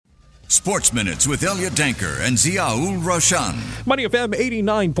Sports Minutes with Elliot Danker and Ziaul Roshan. Money FM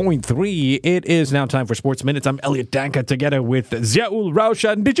 89.3. It is now time for Sports Minutes. I'm Elliot Danker together with Ziaul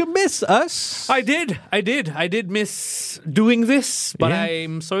Roshan. Did you miss us? I did miss doing this, but Yeah.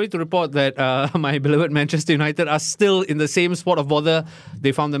 I'm sorry to report that my beloved Manchester United are still in the same spot of bother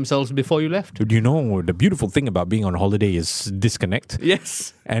they found themselves before you left. Do you know the beautiful thing about being on holiday is disconnect?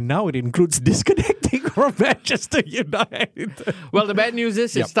 Yes. And now it includes disconnecting from Manchester United. Well, the bad news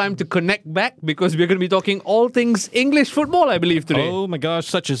is it's time to connect back because we're going to be talking all things English football, I believe, today. Oh my gosh,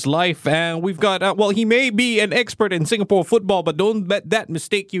 such is life. And we've got, he may be an expert in Singapore football, but don't let that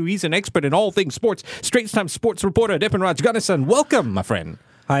mistake you. He's an expert in all things sports. Straits Times sports reporter, Dipin Rajganesan. Welcome, my friend.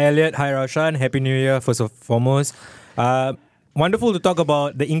 Hi Elliot, hi Roshan, Happy New Year first and foremost. Wonderful to talk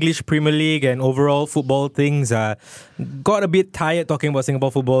about the English Premier League and overall football things. Got a bit tired talking about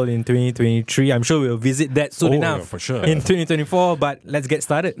Singapore football in 2023. I'm sure we'll visit that soon enough for sure. in 2024, but let's get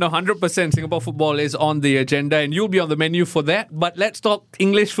started. No, 100% Singapore football is on the agenda and you'll be on the menu for that. But let's talk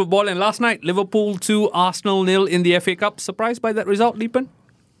English football. And last night, Liverpool 2, Arsenal 0 in the FA Cup. Surprised by that result, Deepan?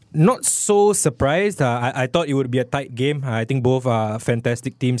 Not so surprised. I thought it would be a tight game. I think both are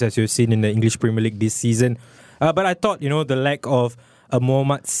fantastic teams as you've seen in the English Premier League this season. But I thought, the lack of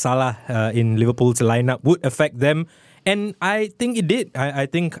Mohamed Salah in Liverpool's lineup would affect them. And I think it did. I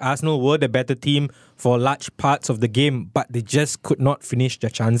think Arsenal were the better team for large parts of the game, but they just could not finish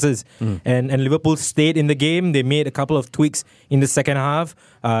their chances. And Liverpool stayed in the game. They made a couple of tweaks in the second half.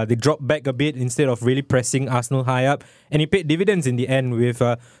 They dropped back a bit instead of really pressing Arsenal high up. And it paid dividends in the end with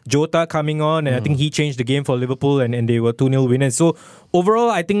Jota coming on. And I think he changed the game for Liverpool and they were 2-0 winners. So overall,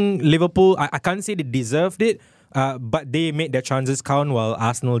 I think Liverpool, I can't say they deserved it. But they made their chances count while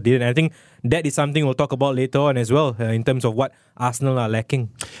Arsenal didn't. I think that is something we'll talk about later on as well in terms of what Arsenal are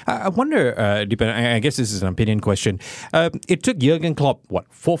lacking. I wonder, Deepan, I guess this is an opinion question. It took Jurgen Klopp,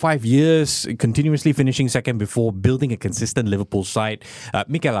 4 or 5 years, continuously finishing second before building a consistent Liverpool side.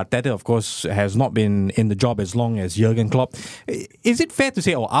 Mikel Arteta, of course, has not been in the job as long as Jurgen Klopp. Is it fair to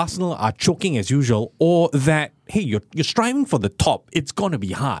say, Arsenal are choking as usual, or that, hey, you're striving for the top, it's going to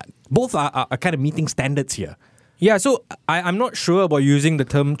be hard? Both are kind of meeting standards here. Yeah, so I'm not sure about using the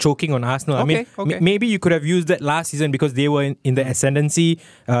term choking on Arsenal. Okay. Maybe you could have used that last season because they were in the ascendancy.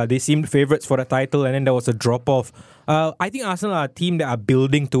 They seemed favourites for the title and then there was a drop-off. I think Arsenal are a team that are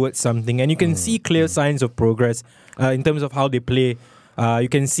building towards something and you can see clear signs of progress in terms of how they play. You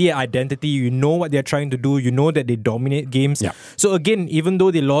can see identity. You know what they're trying to do. You know that they dominate games. Yeah. So again, even though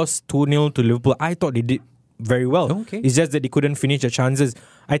they lost 2-0 to Liverpool, I thought they did very well. Okay. It's just that they couldn't finish their chances.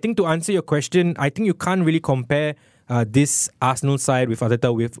 I think to answer your question, I think you can't really compare this Arsenal side with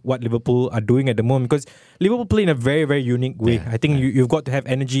Arteta with what Liverpool are doing at the moment because Liverpool play in a very, very unique way. I think you've got to have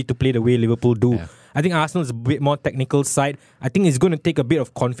energy to play the way Liverpool do. Yeah. I think Arsenal is a bit more technical side. I think it's going to take a bit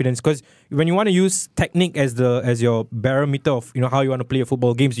of confidence because when you want to use technique as your barometer of how you want to play your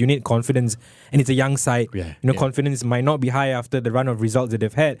football games, you need confidence, and it's a young side. Confidence might not be high after the run of results that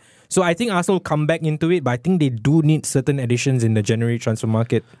they've had. So I think Arsenal come back into it, but I think they do need certain additions in the January transfer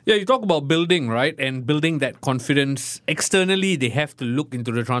market. Yeah, you talk about building, right? And building that confidence. Externally, they have to look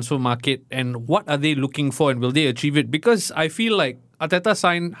into the transfer market and what are they looking for and will they achieve it? Because I feel like Arteta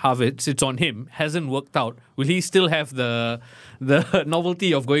signed Havertz, it's on him, hasn't worked out. Will he still have the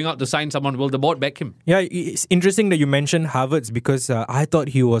novelty of going out to sign someone? Will the board back him? Yeah, it's interesting that you mentioned Havertz because I thought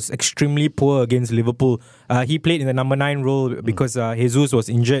he was extremely poor against Liverpool. He played in the number 9 role because Jesus was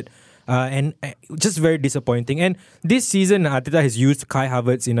injured. And just very disappointing. And this season, Arteta has used Kai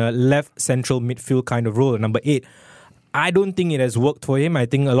Havertz in a left central midfield kind of role, number 8. I don't think it has worked for him. I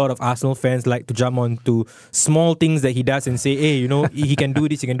think a lot of Arsenal fans like to jump on to small things that he does and say, hey, he can do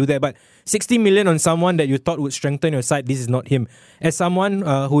this, he can do that. But 60 million on someone that you thought would strengthen your side, this is not him. As someone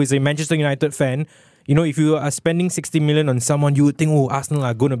who is a Manchester United fan, if you are spending 60 million on someone, you would think, Arsenal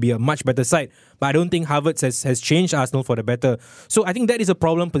are going to be a much better side. But I don't think Havertz has changed Arsenal for the better. So I think that is a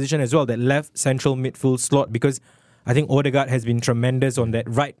problem position as well, that left central midfield slot, because I think Odegaard has been tremendous on that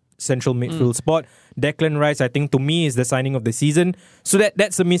right central midfield spot. Declan Rice, I think, to me, is the signing of the season. So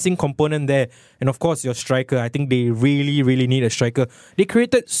that's a missing component there. And of course, your striker. I think they really, really need a striker. They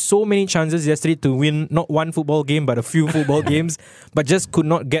created so many chances yesterday to win not one football game, but a few football games, but just could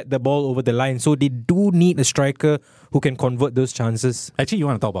not get the ball over the line. So they do need a striker who can convert those chances. Actually, you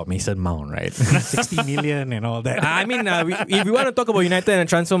want to talk about Mason Mount, right? 60 million and all that. If we want to talk about United and the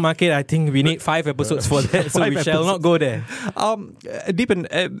transfer market, I think we need 5 episodes for that. So we shall not go there. Deepan,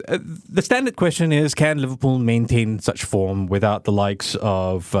 the standard question is, can Liverpool maintain such form without the likes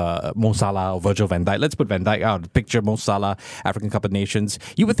of Mo Salah or Virgil van Dijk? Let's put Van Dijk out. Picture Mo Salah, African Cup of Nations.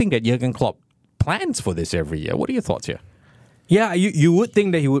 You would think that Jurgen Klopp plans for this every year. What are your thoughts here? Yeah, you would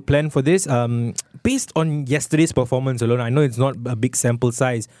think that he would plan for this. Based on yesterday's performance alone, I know it's not a big sample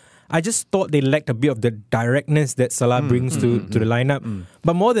size. I just thought they lacked a bit of the directness that Salah brings to the lineup.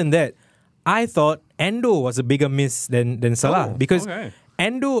 But more than that, I thought Endo was a bigger miss than Salah because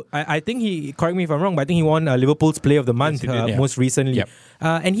Endo, I think he, correct me if I'm wrong, but I think he won Liverpool's Player of the Month most recently. Yep.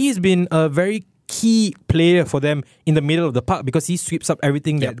 And he's been a very key player for them in the middle of the park because he sweeps up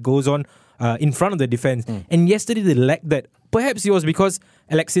everything that goes on in front of the defense. And yesterday they lacked that. Perhaps it was because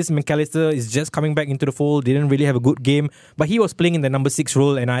Alexis McAllister is just coming back into the fold, didn't really have a good game, but he was playing in the number 6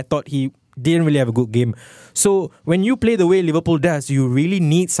 role and I thought he didn't really have a good game. So when you play the way Liverpool does, you really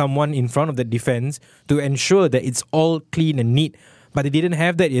need someone in front of the defense to ensure that it's all clean and neat. But they didn't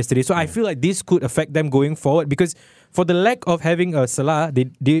have that yesterday. So I feel like this could affect them going forward because for the lack of having a Salah, they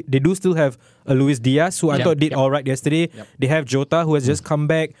do still have a Luis Diaz, who I thought did all right yesterday. They have Jota, who has just come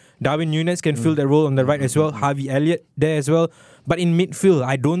back. Darwin Núñez can fill that role on the right as well. Harvey Elliott there as well. But in midfield,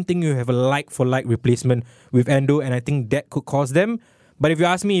 I don't think you have a like-for-like replacement with Endo, and I think that could cost them. But if you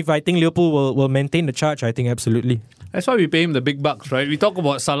ask me if I think Liverpool will maintain the charge, I think absolutely. That's why we pay him the big bucks, right? We talk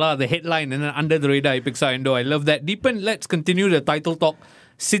about Salah, the headline, and then under the radar, he picks out Endo. I love that. Deepen, let's continue the title talk.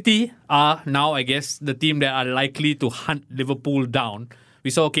 City are now, I guess, the team that are likely to hunt Liverpool down. We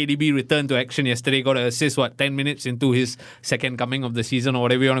saw KDB return to action yesterday, got an assist, 10 minutes into his second coming of the season or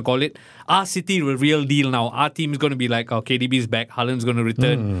whatever you want to call it. Are City the real deal now? Our team is going to be like, KDB's back, Haaland's going to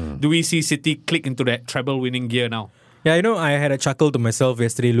return. Do we see City click into that treble winning gear now? Yeah, I had a chuckle to myself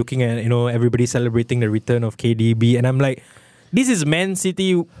yesterday looking at, everybody celebrating the return of KDB. And I'm like, this is Man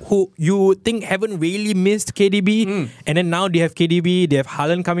City who you would think haven't really missed KDB. And then now they have KDB, they have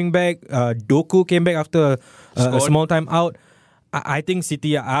Haaland coming back. Doku came back after a small time out. I think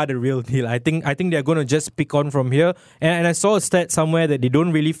City are the real deal. I think they're going to just pick on from here. And I saw a stat somewhere that they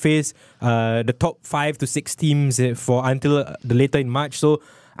don't really face the top 5 to 6 teams for until the later in March. So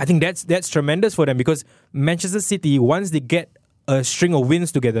I think that's tremendous for them because Manchester City, once they get a string of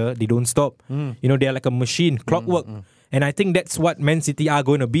wins together, they don't stop. They're like a machine, clockwork. And I think that's what Man City are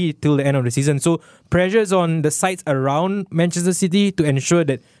going to be till the end of the season. So pressures on the sides around Manchester City to ensure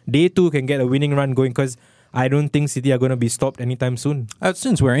that they too can get a winning run going because I don't think City are going to be stopped anytime soon.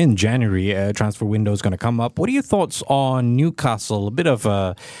 Since we're in January, transfer window is going to come up. What are your thoughts on Newcastle? A bit of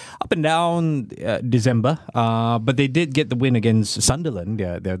up and down December, but they did get the win against Sunderland,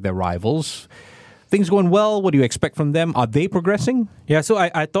 their rivals. Things going well. What do you expect from them? Are they progressing? Yeah, so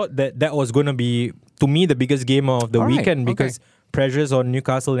I thought that was going to be, to me, the biggest game of the weekend because pressures on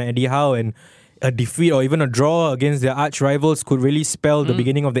Newcastle and Eddie Howe and a defeat or even a draw against their arch rivals could really spell the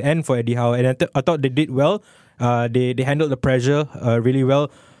beginning of the end for Eddie Howe. And I thought they did well. They handled the pressure really well.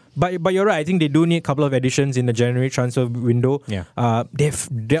 But you're right. I think they do need a couple of additions in the January transfer window. Yeah.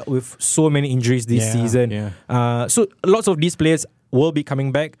 They've dealt with so many injuries this season. Yeah. So lots of these players will be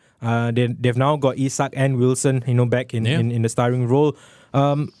coming back. They've now got Isak and Wilson, back in the starring role.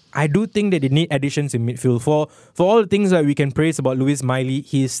 I do think that they need additions in midfield. For all the things that we can praise about Lewis Miley,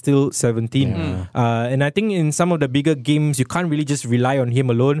 he is still 17. And I think in some of the bigger games, you can't really just rely on him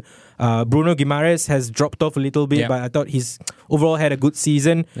alone. Bruno Guimaraes has dropped off a little bit, but I thought he's overall had a good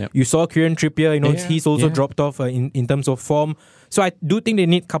season. You saw Kieran Trippier, he's also dropped off in terms of form. So I do think they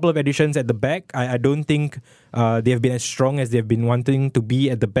need a couple of additions at the back. I don't think they have been as strong as they've been wanting to be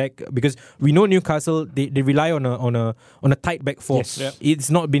at the back because we know Newcastle, they rely on a tight back four. Yes. It's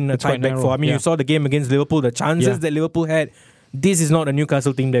not been a tight back four. I mean, you saw the game against Liverpool, the chances that Liverpool had. This is not a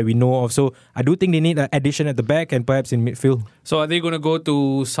Newcastle team that we know of. So I do think they need an addition at the back and perhaps in midfield. So are they going to go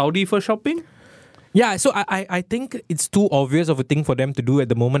to Saudi for shopping? Yeah, so I think it's too obvious of a thing for them to do at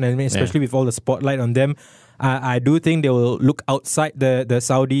the moment, and especially with all the spotlight on them. I do think they will look outside the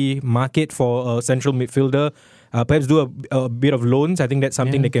Saudi market for a central midfielder. Perhaps do a bit of loans. I think that's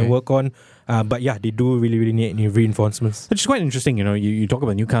something they can work on. But yeah, they do really need reinforcements. Which is quite interesting. You talk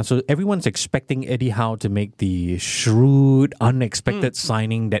about Newcastle. Everyone's expecting Eddie Howe to make the shrewd, unexpected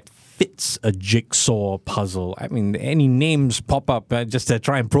signing that fits a jigsaw puzzle. I mean, any names pop up just to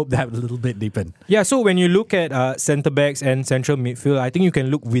try and probe that a little bit deeper. Yeah, so when you look at centre-backs and central midfield, I think you can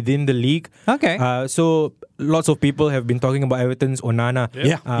look within the league. Okay. So lots of people have been talking about Everton's Onana.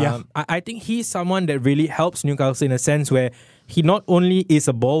 Yeah. I think he's someone that really helps Newcastle in a sense where he not only is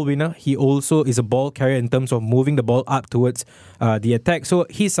a ball winner, he also is a ball carrier in terms of moving the ball up towards the attack. So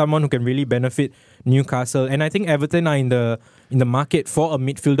he's someone who can really benefit Newcastle. And I think Everton are in the market for a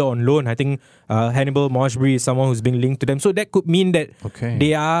midfielder on loan. I think Hannibal Moshbury is someone who's been linked to them. So that could mean that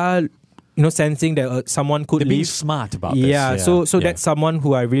they are sensing that someone could They're being leave. smart about this. Yeah, so that's someone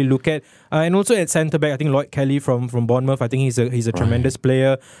who I really look at. And also at centre back, I think Lloyd Kelly from Bournemouth. I think he's a tremendous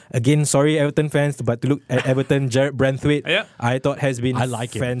player. Again, sorry Everton fans, but to look at Everton, Jared Branthwaite, I thought has been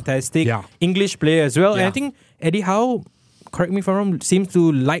fantastic. Yeah. English player as well. Yeah. And I think Eddie Howe, correct me if I'm wrong, seems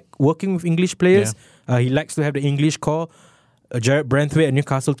to like working with English players. He likes to have the English core. Jared Branthwaite at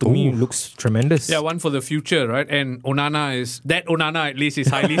Newcastle to me looks tremendous. Yeah, one for the future, right? And Onana at least is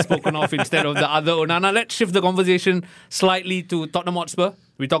highly spoken of instead of the other Onana. Let's shift the conversation slightly to Tottenham Hotspur.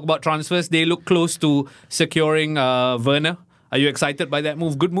 We talk about transfers. They look close to securing Werner. Are you excited by that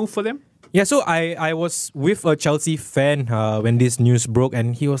move? Good move for them? Yeah, so I was with a Chelsea fan when this news broke,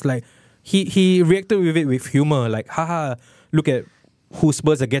 and he was like, he reacted with it with humor, like, haha, look at who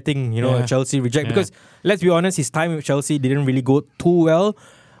Spurs are getting, a Chelsea reject. Because let's be honest, his time with Chelsea didn't really go too well.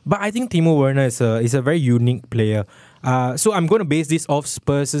 But I think Timo Werner is a very unique player. So I'm going to base this off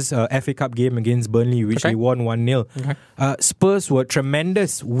Spurs' FA Cup game against Burnley, which they won 1-0. Okay. Spurs were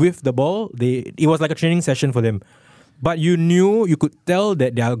tremendous with the ball. It was like a training session for them. But you could tell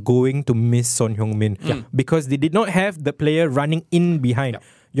that they are going to miss Son Heung-min because they did not have the player running in behind. Yeah.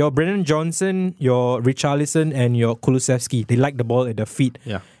 Your Brennan Johnson, your Richarlison, and your Kulusevski, they like the ball at their feet.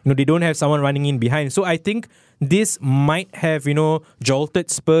 Yeah. They don't have someone running in behind. So I think this might have, jolted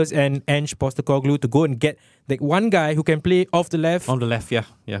Spurs and Ange Postecoglou to go and get like one guy who can play off the left. On the left, yeah.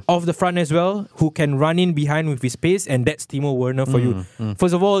 Off the front as well, who can run in behind with his pace, and that's Timo Werner for you.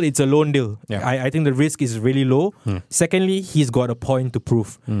 First of all, it's a loan deal. Yeah. I think the risk is really low. Secondly, he's got a point to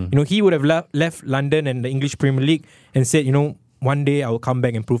prove. He would have left London and the English Premier League and said, one day I will come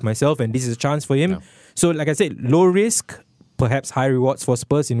back and prove myself, and this is a chance for him. Yeah. So, like I said, low risk, perhaps high rewards for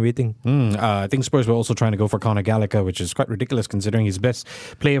Spurs in waiting. I think Spurs were also trying to go for Conor Gallagher, which is quite ridiculous considering he's best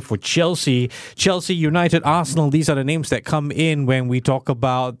player for Chelsea. Chelsea, United, Arsenal, these are the names that come in when we talk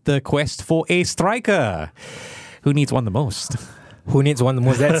about the quest for a striker. Who needs one the most? Who needs one the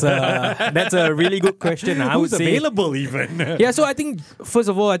most? That's a really good question. Who's available even? Yeah, so I think, first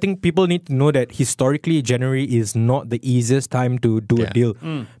of all, people need to know that historically January is not the easiest time to do a deal.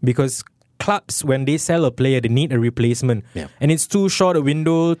 Because clubs, when they sell a player, they need a replacement. Yeah. And it's too short a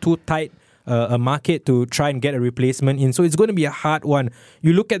window, too tight a market to try and get a replacement in. So it's going to be a hard one.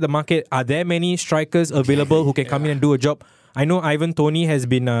 You look at the market, are there many strikers available who can come in and do a job? I know Ivan Toney has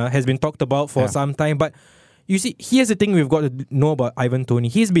been talked about for some time, but you see, here's the thing we've got to know about Ivan Toney.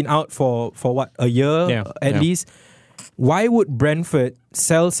 He's been out for what, a year at least. Why would Brentford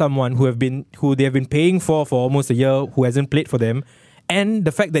sell someone who they have been paying for almost a year, who hasn't played for them, and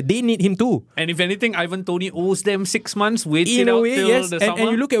the fact that they need him too? And if anything, Ivan Toney owes them 6 months. Wait it out till the summer.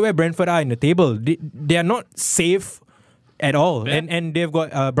 And you look at where Brentford are in the table. They are not safe at all. Yeah. And they've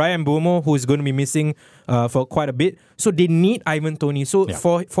got Brian Mbeumo, who is going to be missing for quite a bit. So they need Ivan Toney. So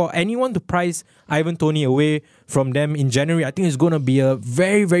for anyone to price Ivan Toney away from them in January, I think it's going to be a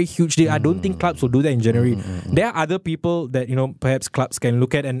very, very huge deal. I don't think clubs will do that in January. There are other people that, perhaps clubs can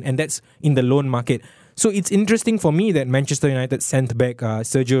look at, and that's in the loan market. So it's interesting for me that Manchester United sent back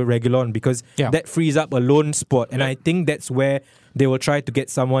Sergio Reguilon, because that frees up a loan spot. And I think that's where they will try to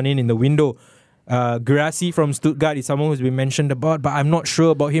get someone in the window. Guirassy from Stuttgart is someone who's been mentioned about, but I'm not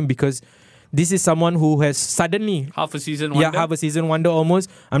sure about him because this is someone who has suddenly half a season wonder. Yeah, half a season wonder almost.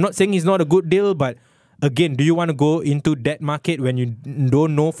 I'm not saying he's not a good deal, but again, do you want to go into that market when you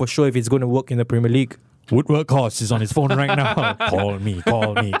don't know for sure if it's going to work in the Premier League? Woodward Cost is on his phone right now. Call me.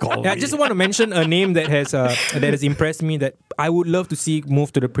 I just want to mention a name that has impressed me that I would love to see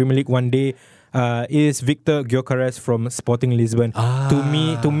move to the Premier League one day. Is Victor Gyökeres from Sporting Lisbon.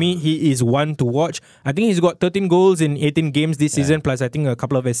 To me, he is one to watch. I think he's got 13 goals in 18 games this season, plus I think a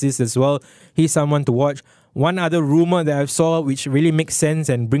couple of assists as well. He's someone to watch. One other rumor that I saw, which really makes sense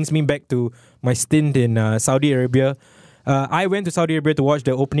and brings me back to my stint in Saudi Arabia. I went to Saudi Arabia to watch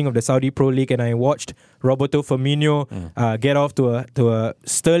the opening of the Saudi Pro League, and I watched Roberto Firmino get off to a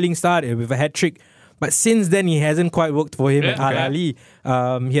sterling start with a hat-trick. But since then, he hasn't quite worked for him at Al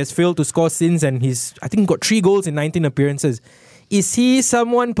Ahly. He has failed to score since, and he's, I think, got 3 goals in 19 appearances. Is he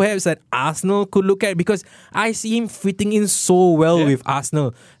someone perhaps that Arsenal could look at? Because I see him fitting in so well with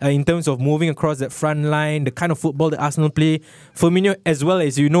Arsenal in terms of moving across that front line, the kind of football that Arsenal play. Firmino, as well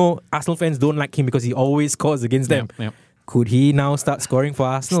as Arsenal fans don't like him because he always scores against them. Could he now start scoring for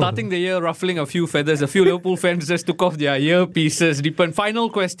Arsenal? Starting the year ruffling a few feathers. A few Liverpool fans just took off their earpieces. Deepan, final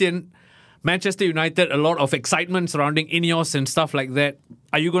question. Manchester United, a lot of excitement surrounding Ineos and stuff like that.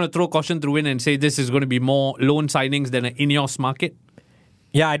 Are you going to throw caution to the wind and say this is going to be more loan signings than an Ineos market?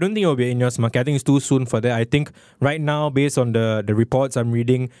 Yeah, I don't think it will be an Ineos market. I think it's too soon for that. I think right now, based on the reports I'm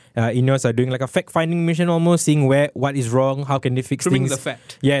reading, Ineos are doing like a fact-finding mission almost, seeing what is wrong, how can they fix Trimming things. the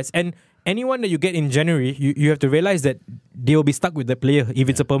fat. Yes, and anyone that you get in January, you have to realize that they will be stuck with the player if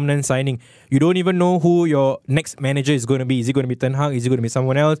it's a permanent signing. You don't even know who your next manager is going to be. Is it going to be Ten Hag? Is it going to be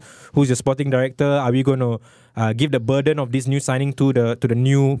someone else? Who's your sporting director? Are we going to give the burden of this new signing to the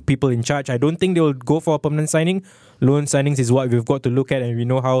new people in charge? I don't think they will go for a permanent signing. Loan signings is what we've got to look at, and we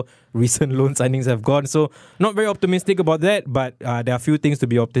know how recent loan signings have gone. So not very optimistic about that, but there are a few things to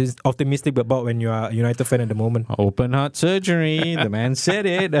be optimistic about when you are a United fan at the moment. Open heart surgery. The man said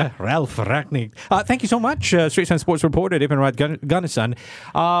it. Ralph Rangnick. Thank you so much, Straits Times Sports reporter Evan Gunnarsson.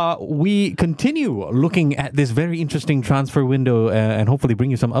 We continue looking at this very interesting transfer window and hopefully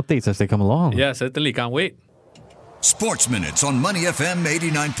bring you some updates as they come along. Yeah, certainly. Can't wait. Sports Minutes on Money FM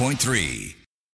 89.3.